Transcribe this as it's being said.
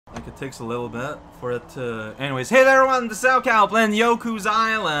Like, it takes a little bit for it to... Anyways, hey there everyone, this is Yoku playing Yoku's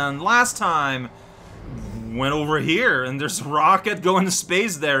Island. Last time, went over here, and there's a rocket going to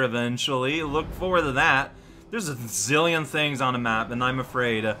space there eventually. Look forward to that. There's a zillion things on the map, and I'm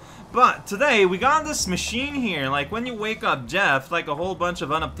afraid. But today, we got this machine here. Like, when you wake up Jeff, like a whole bunch of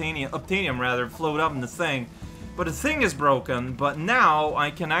unobtainium rather, float up in the thing. But the thing is broken, but now I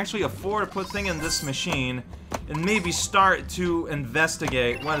can actually afford to put thing in this machine and maybe start to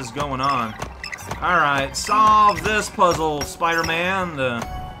investigate what is going on. Alright, solve this puzzle, Spider-Man.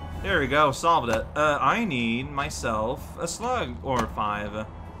 There we go, solved it. I need myself a slug, or 5.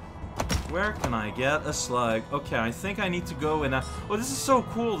 Where can I get a slug? Okay, I think I need to go in a... Oh, this is so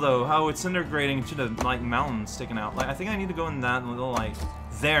cool, though, how it's integrating into the, like, mountain sticking out. Like, I think I need to go in that little, like,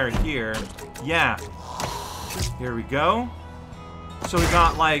 here. Yeah. Here we go. So we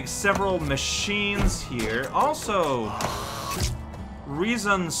got, like, several machines here. Also,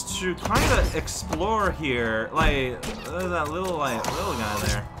 reasons to kind of explore here. Like, that little guy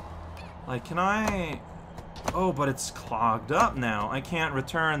there. Like, can I... Oh, but it's clogged up now. I can't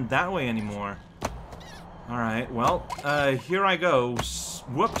return that way anymore. Alright, well, here I go.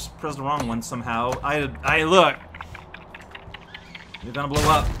 Whoops, pressed the wrong one somehow. I look. You're gonna blow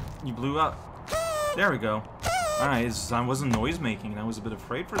up. You blew up. There we go. Alright, I wasn't noise making. I was a bit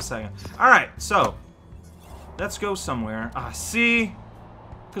afraid for a second. Alright, so. Let's go somewhere. Ah, see?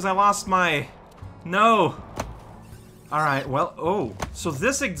 Because I lost my... No. Alright, well, oh. So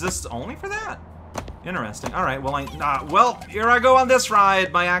this exists only for that? Interesting. Alright, well, well, here I go on this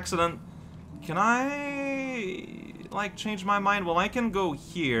ride by accident. Can I, like, change my mind? Well, I can go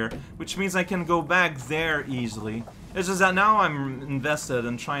here, which means I can go back there easily. It's just that now I'm invested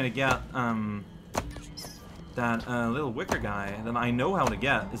in trying to get, that, little wicker guy that I know how to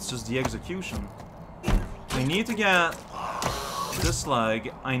get. It's just the execution. I need to get this slug.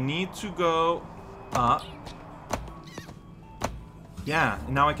 I need to go up. Yeah,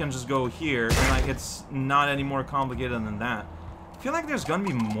 and now I can just go here, and like it's not any more complicated than that. I feel like there's gonna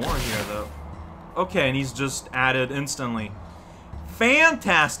be more here, though. Okay, and he's just added instantly.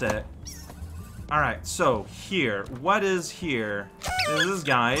 Fantastic! Alright, so, here. What is here? This is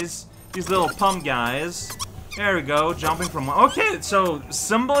guys. These little pump guys. There we go, jumping from one. Okay, so,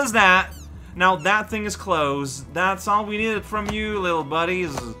 simple as that. Now that thing is closed. That's all we needed from you, little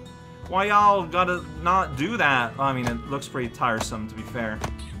buddies. Why y'all gotta not do that? Well, I mean, it looks pretty tiresome, to be fair.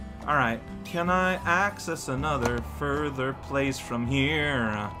 Alright, can I access another further place from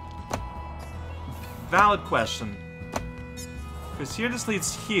here? Valid question. Because here this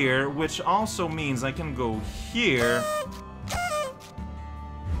leads here, which also means I can go here.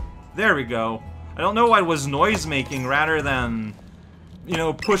 There we go. I don't know why it was noise making rather than, you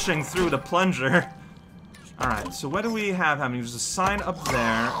know, pushing through the plunger. Alright, so what do we have happening? There's a sign up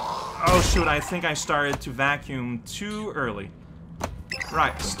there. Oh shoot, I think I started to vacuum too early.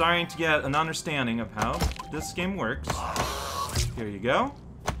 Right, starting to get an understanding of how this game works. Here you go.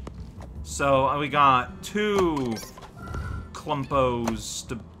 So, we got 2 clumpos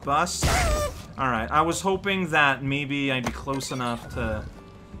to bust. Alright, I was hoping that maybe I'd be close enough to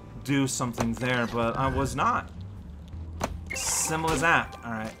do something there, but I was not. Simple as that.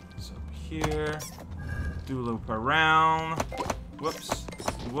 Alright, so here. Do loop around. Whoops.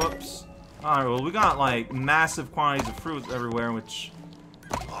 Whoops. Alright, well, we got, like, massive quantities of fruit everywhere, which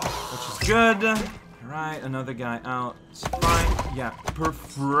is good. Alright, another guy out. It's fine. Yeah,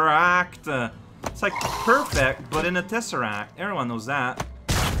 perfect. It's like perfect, but in a tesseract. Everyone knows that.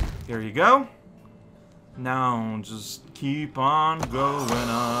 Here you go. Now, just keep on going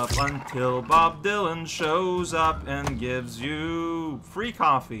up until Bob Dylan shows up and gives you free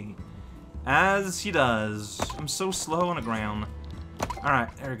coffee. As he does. I'm so slow on the ground.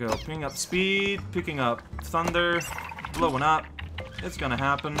 Alright, there we go. Picking up speed, picking up thunder, blowing up. It's gonna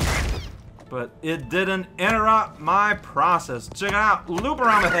happen. But it didn't interrupt my process. Check it out. Loop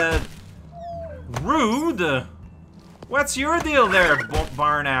around my head. Rude! What's your deal there,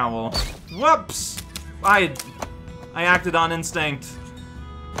 barn owl? Whoops! I acted on instinct.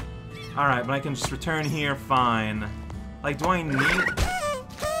 Alright, but I can just return here fine. Like, do I need...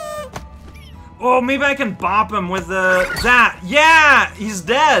 Oh, maybe I can bop him with that. Yeah, he's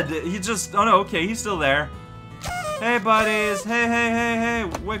dead. He just, oh no, okay, he's still there. Hey, buddies. Hey, hey, hey, hey.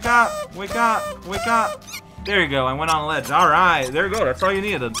 Wake up, wake up, wake up. There you go, I went on a ledge. All right, there you go, that's all you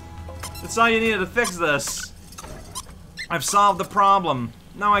needed. That's all you needed to fix this. I've solved the problem.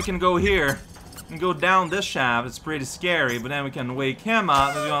 Now I can go here and go down this shaft. It's pretty scary, but then we can wake him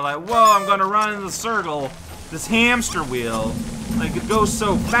up and be like, whoa, I'm gonna run in the circle. This hamster wheel. Like, it goes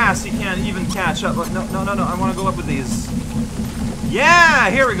so fast he can't even catch up. No, no, no, no, I want to go up with these. Yeah,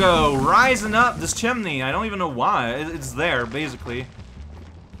 here we go. Rising up this chimney. I don't even know why. It's there, basically.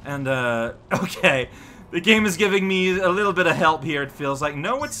 And, okay. The game is giving me a little bit of help here, it feels like.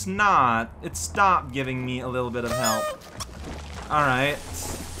 No, it's not. It stopped giving me a little bit of help. Alright.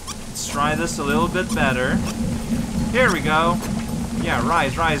 Let's try this a little bit better. Here we go. Yeah,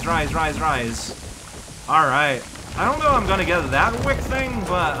 rise. Alright. I don't know if I'm gonna get that wick thing,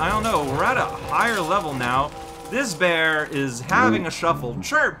 but I don't know. We're at a higher level now. This bear is having a shuffle.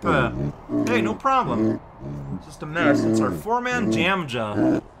 Chirp! Hey, no problem. Just a mess. It's our 4-man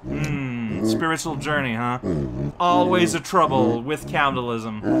Jamja. Spiritual journey, huh? Always a trouble with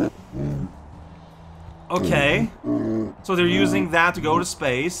capitalism. Okay. So they're using that to go to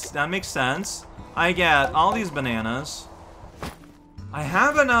space. That makes sense. I get all these bananas. I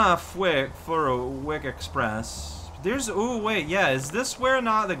have enough wick for a wick express. There's... Oh, wait. Yeah, is this where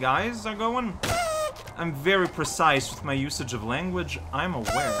not the guys are going? I'm very precise with my usage of language. I'm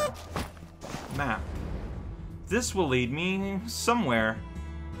aware. Map. This will lead me somewhere.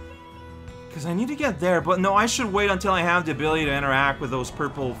 Because I need to get there, but no, I should wait until I have the ability to interact with those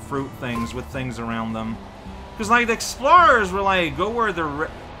purple fruit things with things around them. Because, like, the explorers were like, go where the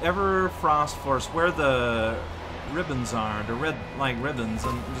Everfrost Force, where the ribbons are. The red, like, ribbons,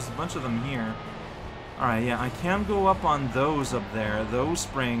 and there's a bunch of them here. Alright, yeah, I can go up on those up there. Those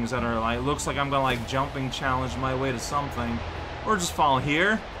springs that are, like, looks like I'm gonna, like, jumping challenge my way to something. Or just fall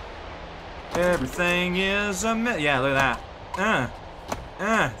here. Everything is a yeah, look at that.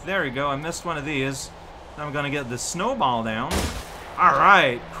 There we go. I missed one of these. Now I'm gonna get the snowball down.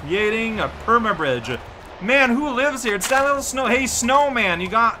 Alright, creating a perma-bridge. Man, who lives here? It's that little snow. Hey, snowman, you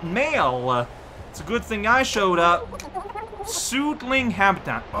got mail. It's a good thing I showed up. Suitling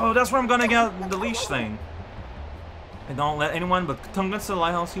habitat. Oh, that's where I'm gonna get the leash thing. And don't let anyone but Tungus the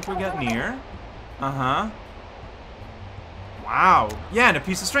lighthouse keeper get near. Uh-huh. Wow. Yeah, and a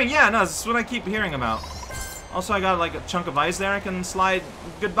piece of string. Yeah, no, this is what I keep hearing about. Also, I got like a chunk of ice there. I can slide.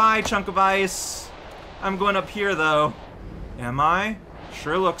 Goodbye, chunk of ice. I'm going up here, though. Am I?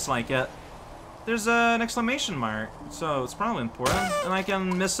 Sure looks like it. There's an exclamation mark, so it's probably important. And I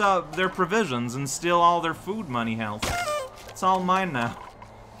can miss out their provisions and steal all their food money health. It's all mine now.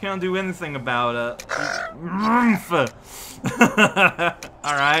 Can't do anything about it.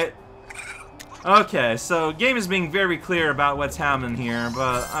 Alright. Okay, so game is being very clear about what's happening here,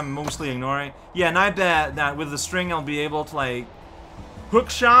 but I'm mostly ignoring. Yeah, and I bet that with the string I'll be able to, like, hook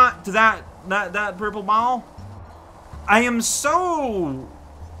shot to that purple ball. I am so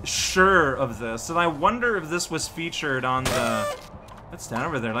sure of this, and I wonder if this was featured on the... That's down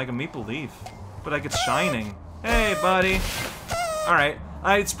over there, like a maple leaf. But like it's shining. Hey, buddy. Alright.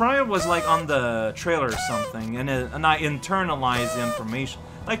 It's probably was like on the trailer or something, and I internalized the information.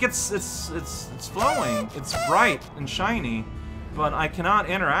 Like it's flowing. It's bright and shiny, but I cannot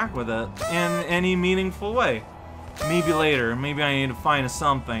interact with it in any meaningful way. Maybe later. Maybe I need to find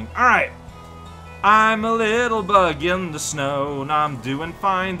something. Alright. I'm a little bug in the snow, and I'm doing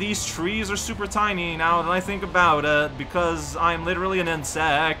fine. These trees are super tiny now that I think about it, because I'm literally an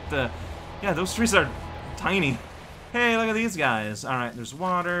insect. Yeah, those trees are tiny. Hey, look at these guys. Alright, there's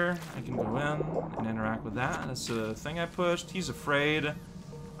water. I can go in and interact with that. That's the thing I pushed. He's afraid.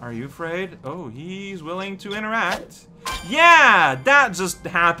 Are you afraid? Oh, he's willing to interact. Yeah, that just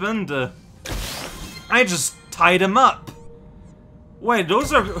happened. I just tied him up. Wait,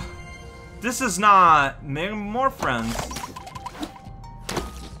 those are... This is not... More friends.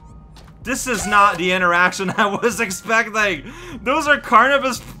 This is not the interaction I was expecting. Those are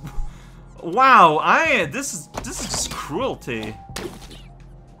carnivorous... Wow, this is just cruelty.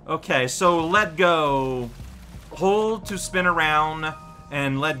 Okay, so let go. Hold to spin around,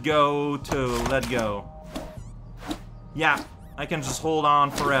 and let go to let go. Yeah, I can just hold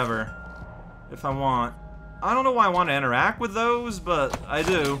on forever if I want. I don't know why I want to interact with those, but I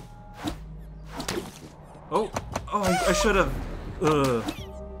do. Oh, I should have.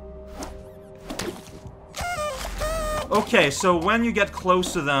 Okay, so when you get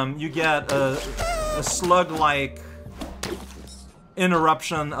close to them, you get a slug-like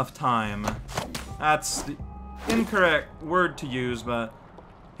interruption of time. That's the incorrect word to use, but...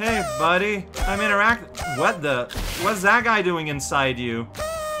 Hey, buddy, I'm interacting... What's that guy doing inside you?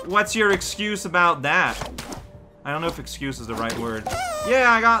 What's your excuse about that? I don't know if excuse is the right word.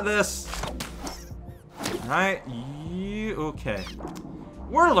 Yeah, I got this! Alright, okay.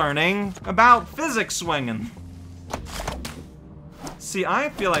 We're learning about physics swinging. See, I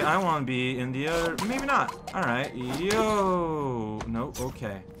feel like I want to be in the other... Maybe not. Alright. Yo. No,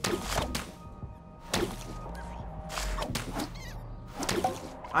 okay.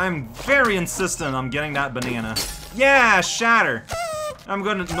 I'm very insistent on getting that banana. Yeah, shatter. I'm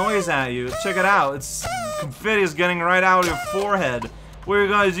gonna noise at you. Check it out. It's confetti is getting right out of your forehead. What are you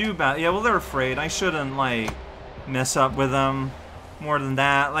gonna do about it? Yeah, well, they're afraid. I shouldn't, like, mess up with them more than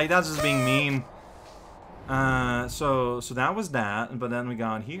that. Like, that's just being mean. So that was that, but then we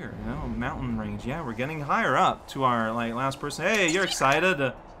got here, you know, mountain range. Yeah, we're getting higher up to our, like, last person. Hey, you're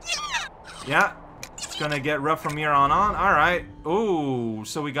excited? Yeah, it's gonna get rough from here on. Alright. Ooh,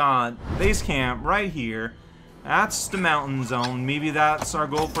 so we got base camp right here. That's the mountain zone. Maybe that's our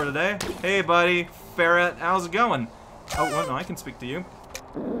goal for today. Hey, buddy, ferret, how's it going? Oh, well, no, I can speak to you.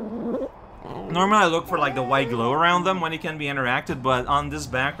 Normally I look for, like, the white glow around them when it can be interacted, but on this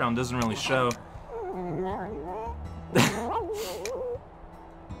background it doesn't really show.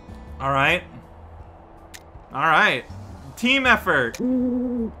 Alright. Alright. Team effort.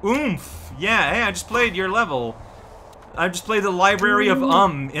 Oomph. Yeah, hey, I just played your level. I just played the Library of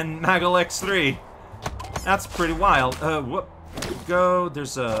in Maggle X3. That's pretty wild. Whoop. Go.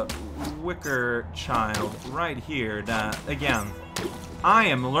 There's a wicker child right here that, again, I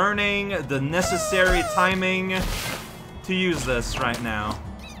am learning the necessary timing to use this right now.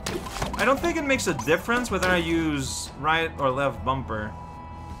 I don't think it makes a difference whether I use right or left bumper.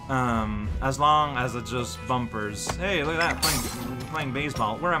 As long as it's just bumpers. Hey, look at that, playing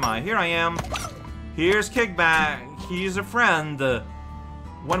baseball. Where am I? Here I am. Here's Kickback. He's a friend.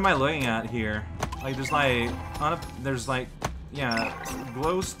 What am I looking at here? Like, there's like, yeah,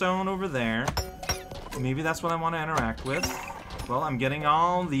 glowstone over there. Maybe that's what I want to interact with. Well, I'm getting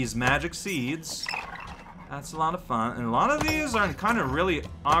all these magic seeds. That's a lot of fun. And a lot of these are in kind of really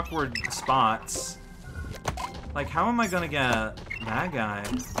awkward spots. Like, how am I gonna get that guy?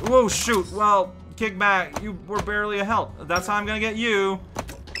 Whoa, shoot. Well, Kickback, you were barely a help. That's how I'm gonna get you.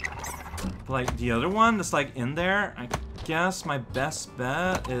 Like, the other one that's, like, in there, I guess my best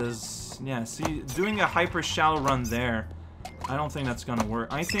bet is, yeah, see, doing a hyper shallow run there. I don't think that's gonna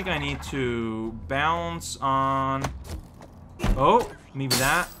work. I think I need to bounce on... Oh, maybe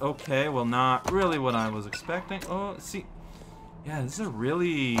that. Okay, well, not really what I was expecting. Oh, see. Yeah, this is a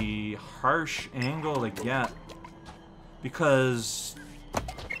really harsh angle to get. Because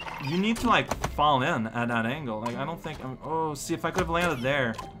you need to, like, fall in at that angle. Like, I don't think I'm... Oh, see, if I could have landed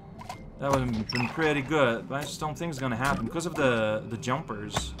there, that would have been pretty good. But I just don't think it's gonna happen because of the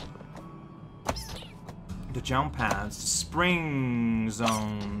jumpers. The jump pads. Spring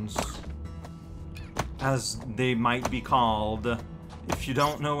zones. As they might be called. If you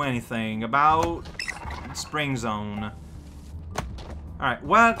don't know anything about spring zone. Alright,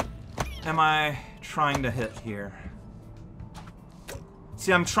 what am I trying to hit here?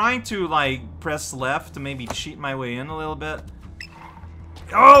 See, I'm trying to, like, press left to maybe cheat my way in a little bit.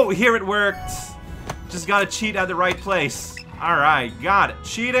 Oh, here it worked! Just gotta cheat at the right place. Alright, got it.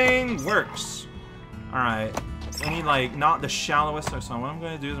 Cheating works. Alright. Any, like, not the shallowest. So what I'm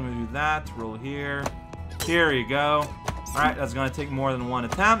gonna do is I'm gonna do that. Roll here. Here you go. Alright, that's gonna take more than one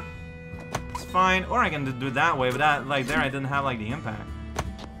attempt. It's fine. Or I can do it that way, but that, like, there I didn't have, like, the impact.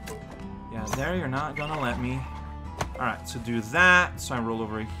 Yeah, there you're not gonna let me. Alright, so do that. So I roll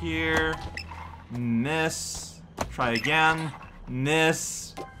over here. Miss. Try again.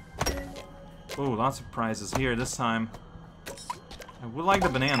 Miss. Oh, lots of prizes here this time. I would like the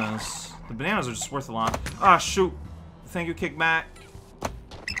bananas. The bananas are just worth a lot. Ah, shoot. Thank you, Kickback.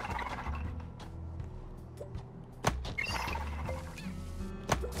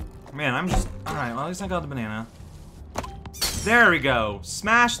 Man, I'm just... Alright, well, at least I got the banana. There we go.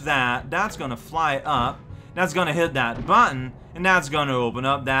 Smash that. That's gonna fly up. That's gonna hit that button. And that's gonna open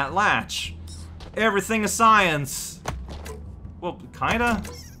up that latch. Everything is science. Well, kinda.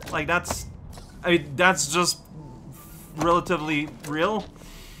 Like, that's... I mean, that's just relatively real.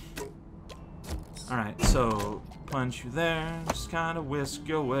 Alright, so... Punch you there. Just kinda whisk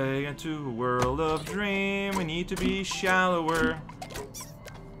away into a world of dream. We need to be shallower.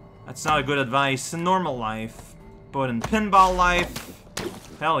 That's not a good advice in normal life. But in pinball life,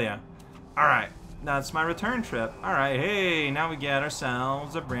 hell yeah. Alright, that's my return trip. Alright, hey, now we get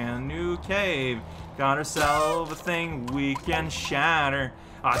ourselves a brand new cave. Got ourselves a thing we can shatter.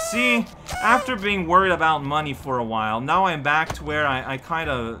 See, after being worried about money for a while, now I'm back to where I kind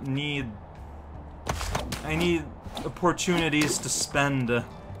of need... I need opportunities to spend.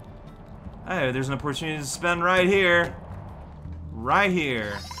 Hey, there's an opportunity to spend right here. Right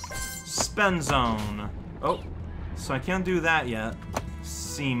here. Spend zone. Oh, so I can't do that yet,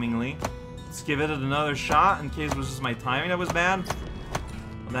 seemingly. Let's give it another shot in case it was just my timing that was bad.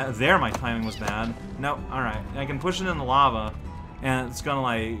 There, my timing was bad. No, alright. I can push it in the lava, and it's gonna,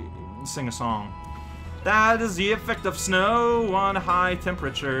 like, sing a song. That is the effect of snow on high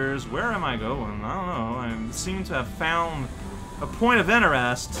temperatures. Where am I going? I don't know. I seem to have found a point of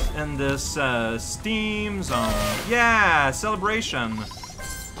interest in this Steam zone. Yeah, celebration.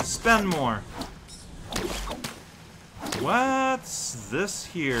 Spend more. What's this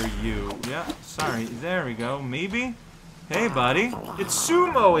here, you? Yeah, sorry. There we go. Maybe? Hey, buddy. It's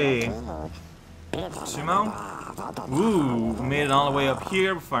Sumo-y. Sumo? Ooh, made it all the way up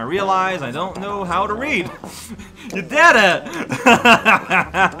here before I realized I don't know how to read. You did it!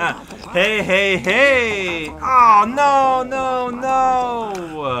 Hey, hey, hey! Oh, no, no,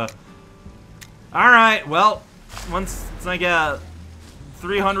 no! Alright, well, once I get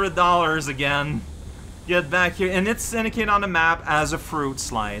 $300 again, get back here, and it's indicated on the map as a fruit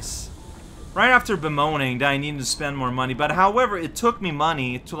slice. Right after bemoaning that I needed to spend more money, but however, it took me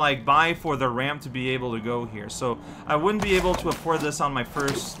money to like buy for the ramp to be able to go here, so I wouldn't be able to afford this on my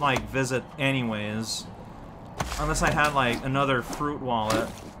first like visit anyways, unless I had like another fruit wallet.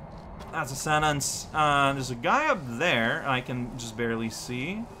 That's a sentence. There's a guy up there I can just barely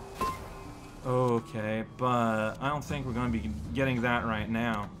see. Okay, but I don't think we're gonna be getting that right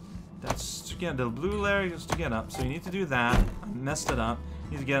now. That's to get the blue layer is to get up, so you need to do that. I messed it up.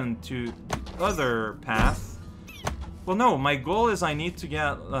 Need to get into the other path. Well, no, my goal is I need to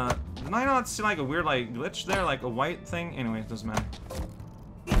get, did I not see like a weird like glitch there, like a white thing? Anyway, it doesn't matter.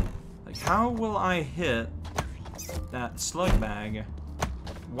 Like, how will I hit that slug bag?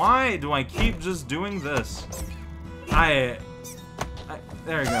 Why do I keep just doing this? There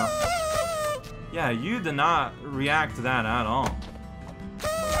we go. Yeah, you did not react to that at all.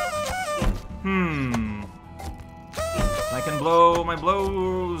 I can blow, my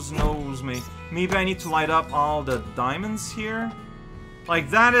blows knows me. Maybe I need to light up all the diamonds here?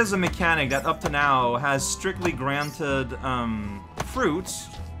 Like, that is a mechanic that up to now has strictly granted, fruits.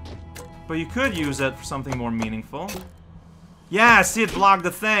 But you could use it for something more meaningful. Yeah, see, it blocked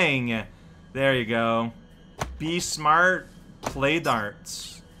the thing! There you go. Be smart, play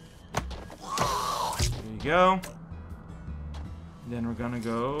darts. There you go. Then we're gonna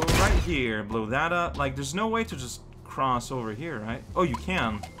go right here, blow that up. Like, there's no way to just cross over here, right? Oh, you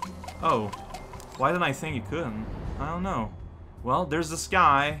can. Oh. Why did I think you couldn't? I don't know. Well, there's the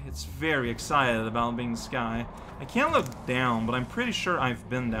sky. It's very excited about being the sky. I can't look down, but I'm pretty sure I've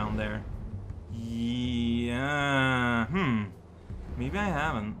been down there. Yeah. Maybe I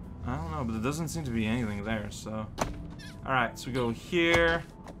haven't. I don't know, but there doesn't seem to be anything there, so. Alright, so we go here.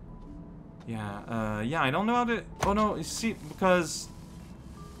 Yeah, yeah, I don't know how to... Oh, no, you see, because...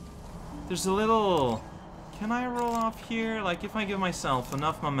 There's a little... Can I roll off here? Like, if I give myself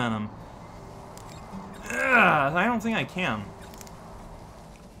enough momentum. I don't think I can.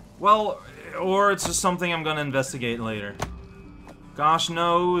 Well, or it's just something I'm gonna investigate later. Gosh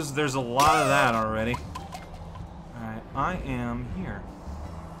knows, there's a lot of that already. Alright, I am here.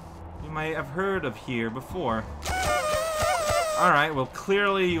 You might have heard of here before. Alright, well,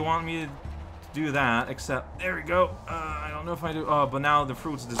 clearly you want me to do that, except... There we go. I don't know if I do... Oh, but now the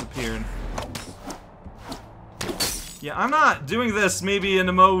fruits disappeared. Yeah, I'm not doing this maybe in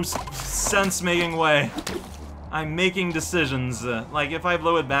the most sense-making way. I'm making decisions. Like, if I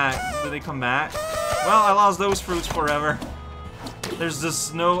blow it back, do they come back? Well, I lost those fruits forever. There's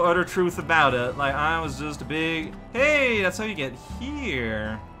just no other truth about it. Like, I was just a big... Hey, that's how you get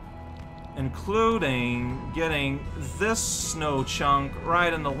here. Including getting this snow chunk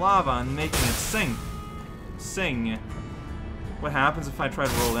right in the lava and making it sink. Sing. What happens if I try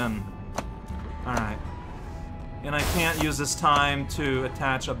to roll in? Alright. And I can't use this time to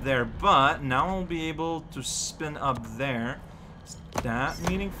attach up there, but now I'll be able to spin up there. Is that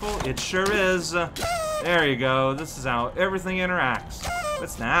meaningful? It sure is. There you go. This is how everything interacts.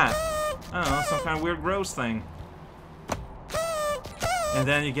 What's that? I don't know, some kind of weird gross thing. And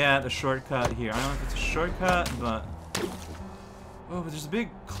then you get a shortcut here. I don't know if it's a shortcut, but... Oh, but there's a big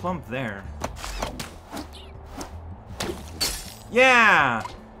clump there. Yeah!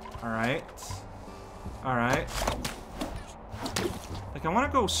 Alright. Alright. Like, I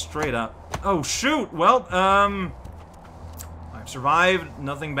want to go straight up. Oh, shoot! Well, I've survived.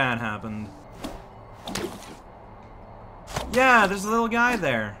 Nothing bad happened. Yeah, there's a little guy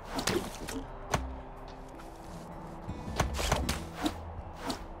there.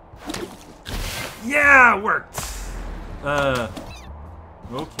 Yeah, it worked!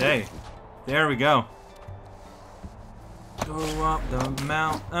 Okay. There we go. Go up the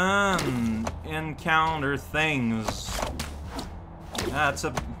mountain, encounter things. That's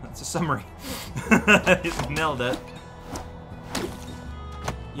a summary. Nailed it.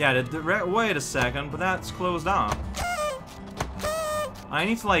 Yeah, wait a second, but that's closed off. I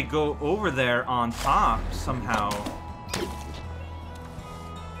need to like go over there on top somehow.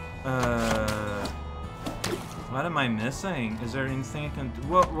 What am I missing? Is there anything I can do?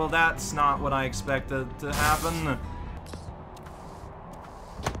 Well, that's not what I expected to happen.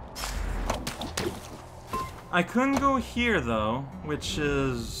 I couldn't go here, though, which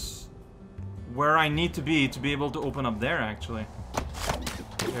is where I need to be able to open up there, actually.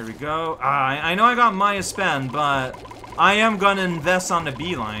 There we go. I know I got Maya spend, but I am gonna invest on the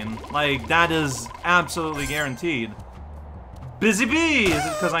beeline. Like, that is absolutely guaranteed. Busy bee! Is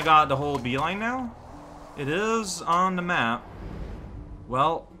it because I got the whole beeline now? It is on the map.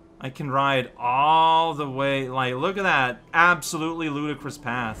 Well, I can ride all the way. Like, look at that absolutely ludicrous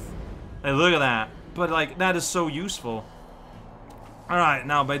path. Like, look at that. But, like, that is so useful. Alright,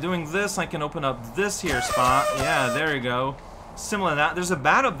 now by doing this, I can open up this here spot. Yeah, there you go. Similar to that. There's a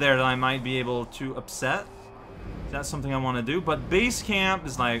bat up there that I might be able to upset. That's something I want to do. But base camp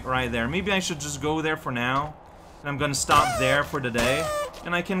is, like, right there. Maybe I should just go there for now. And I'm gonna stop there for the day.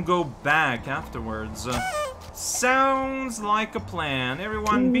 And I can go back afterwards. Sounds like a plan.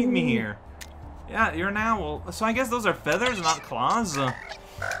 Everyone beat me here. Yeah, you're an owl. So I guess those are feathers, not claws.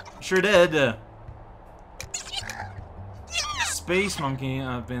 Sure did. Space monkey.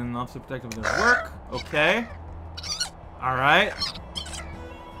 I've been off to protect of their work. Okay. Alright.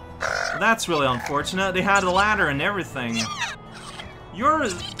 Well, that's really unfortunate. They had a ladder and everything. Your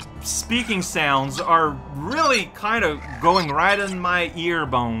speaking sounds are really kind of going right in my ear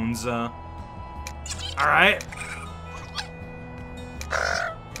bones. Alright.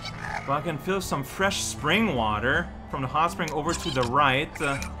 But I can fill some fresh spring water from the hot spring over to the right.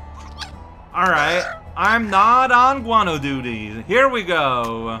 Alright. I'm not on guano duty. Here we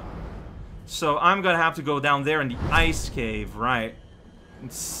go. So I'm gonna have to go down there in the ice cave, right?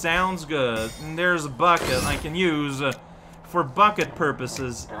 It sounds good. And there's a bucket I can use for bucket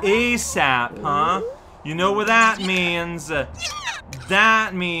purposes. ASAP, huh? You know what that means?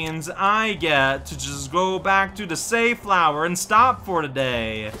 That means I get to just go back to the Sayflower and stop for the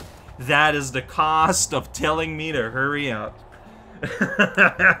day. That is the cost of telling me to hurry up.